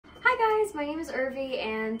guys, my name is Irvi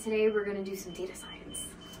and today we're going to do some data science.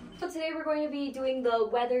 So today we're going to be doing the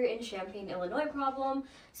weather in Champaign, Illinois problem.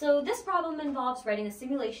 So this problem involves writing a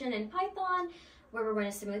simulation in Python where we're going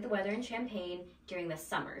to simulate the weather in Champaign during the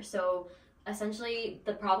summer. So essentially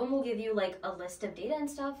the problem will give you like a list of data and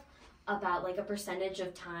stuff about like a percentage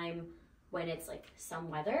of time when it's like some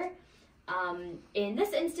weather. In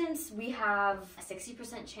this instance, we have a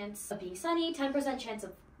 60% chance of being sunny, 10% chance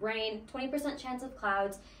of rain, 20% chance of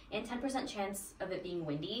clouds, and 10% chance of it being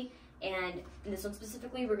windy. And in this one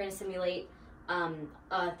specifically, we're going to simulate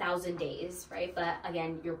 1,000 days, right? But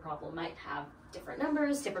again, your problem might have different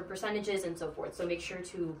numbers, different percentages, and so forth. So make sure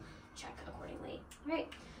to check accordingly, right?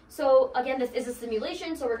 So again, this is a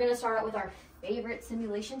simulation. So we're going to start out with our favorite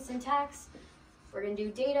simulation syntax. We're going to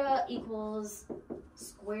do data equals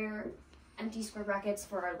empty square brackets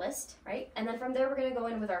for our list, right? And then from there, we're going to go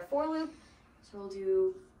in with our for loop. So we'll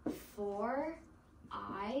do for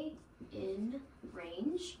I in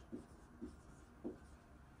range.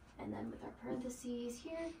 And then with our parentheses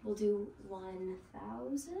here, we'll do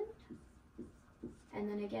 1,000. And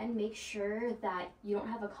then again, make sure that you don't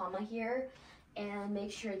have a comma here and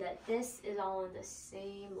make sure that this is all in the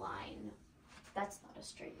same line. That's not a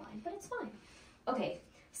straight line, but it's fine. Okay,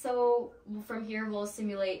 so from here, we'll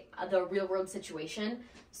simulate the real world situation.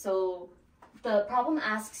 So the problem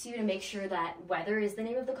asks you to make sure that weather is the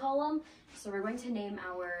name of the column. So we're going to name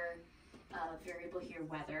our variable here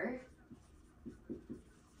weather.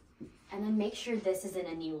 And then make sure this is in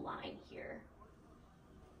a new line here.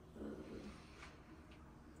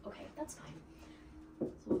 Okay, that's fine.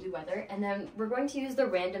 So we'll do weather. And then we're going to use the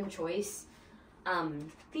random choice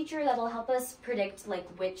feature that'll help us predict like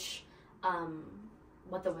which,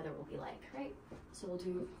 what the weather will be like, right? So we'll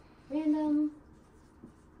do random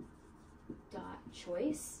dot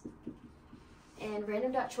choice. And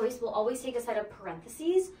random dot choice will always take a set of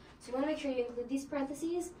parentheses. So you want to make sure you include these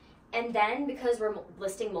parentheses. And then because we're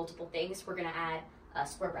listing multiple things, we're going to add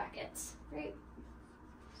square brackets, right?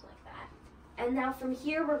 So like that. And now from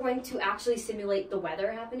here, we're going to actually simulate the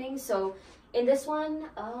weather happening. So in this one,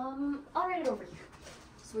 I'll write it over here.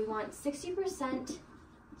 So we want 60%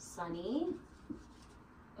 sunny,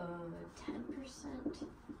 10%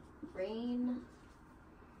 rain,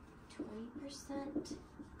 20%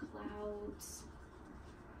 clouds,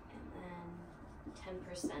 and then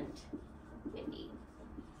 10% windy.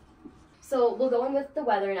 So we'll go in with the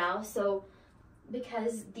weather now. So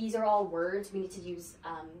because these are all words, we need to use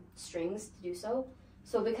strings to do so.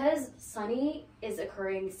 So because sunny is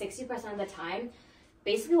occurring 60% of the time,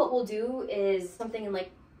 basically what we'll do is something in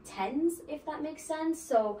like tens, if that makes sense.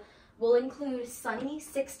 So we'll include sunny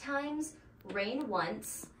 6 times, rain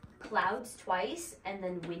once, clouds twice, and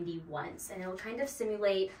then windy once. And it'll kind of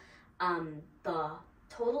simulate the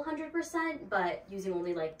total 100%, but using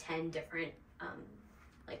only like 10 different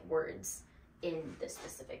like words in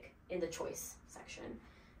the choice section.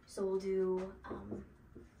 So we'll do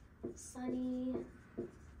sunny,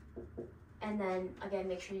 and then again,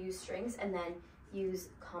 make sure you use strings and then use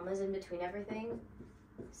commas in between everything.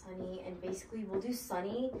 Sunny, and basically we'll do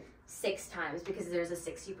sunny 6 times because there's a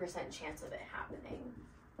 60% chance of it happening.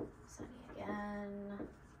 Sunny again,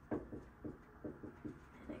 and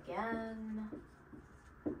again.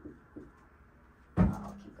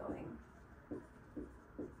 I'll keep going.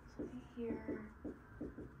 Sunny here,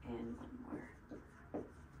 and one more.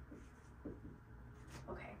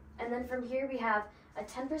 Okay, and then from here we have a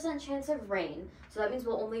 10% chance of rain. So that means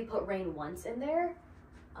we'll only put rain once in there.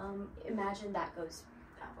 Imagine that goes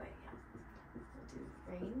that way, yeah. We'll do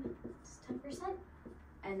rain, it's 10%.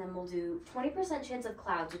 And then we'll do 20% chance of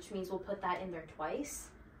clouds, which means we'll put that in there twice.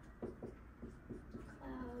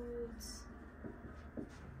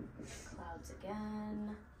 Clouds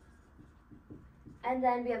again. And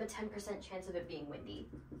then we have a 10% chance of it being windy.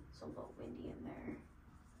 So we'll put windy in there.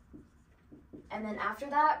 And then after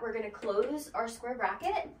that, we're going to close our square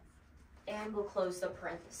bracket and we'll close the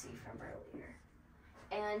parenthesis from earlier.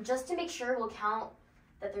 And just to make sure, we'll count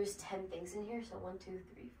that there's 10 things in here. So 1, 2,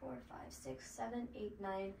 3, 4, 5, 6, 7, 8,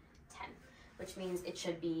 9, 10, which means it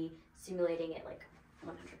should be simulating it like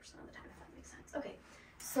 100% of the time, if that makes sense. Okay,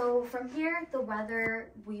 so from here, the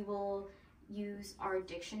weather, we will use our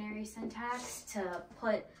dictionary syntax to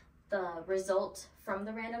put the result from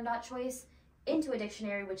the random dot choice into a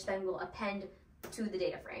dictionary, which then will append to the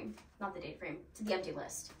data frame, not the data frame, to the empty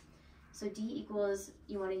list. So D equals,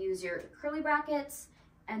 you want to use your curly brackets,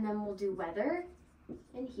 and then we'll do weather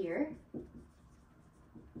in here.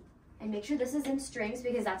 And make sure this is in strings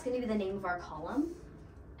because that's going to be the name of our column.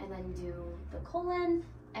 And then do the colon,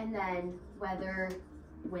 and then weather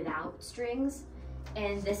without strings.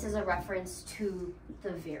 And this is a reference to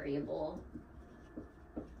the variable.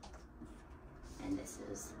 And this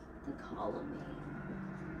is the column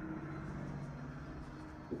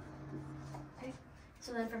name. Okay,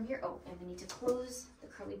 so then from here, oh, and we need to close the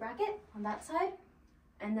curly bracket on that side.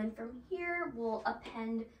 And then from here, we'll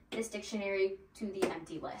append this dictionary to the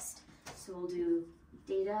empty list. So we'll do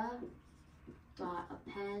data.append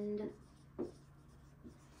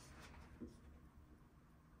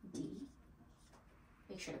D.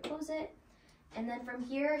 Make sure to close it. And then from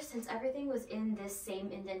here, since everything was in this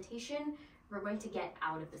same indentation, we're going to get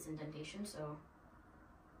out of this indentation. So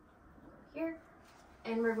here,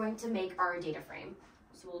 and we're going to make our data frame.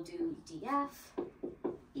 So we'll do df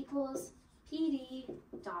equals pd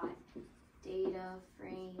dot data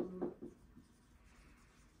frame,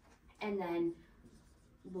 and then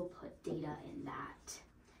we'll put data in that.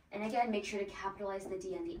 And again, make sure to capitalize the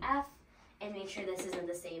D and the F, and make sure this is in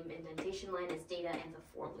the same indentation line as data and the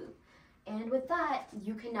for loop. And with that,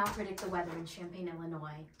 you can now predict the weather in Champaign,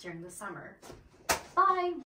 Illinois during the summer. Bye!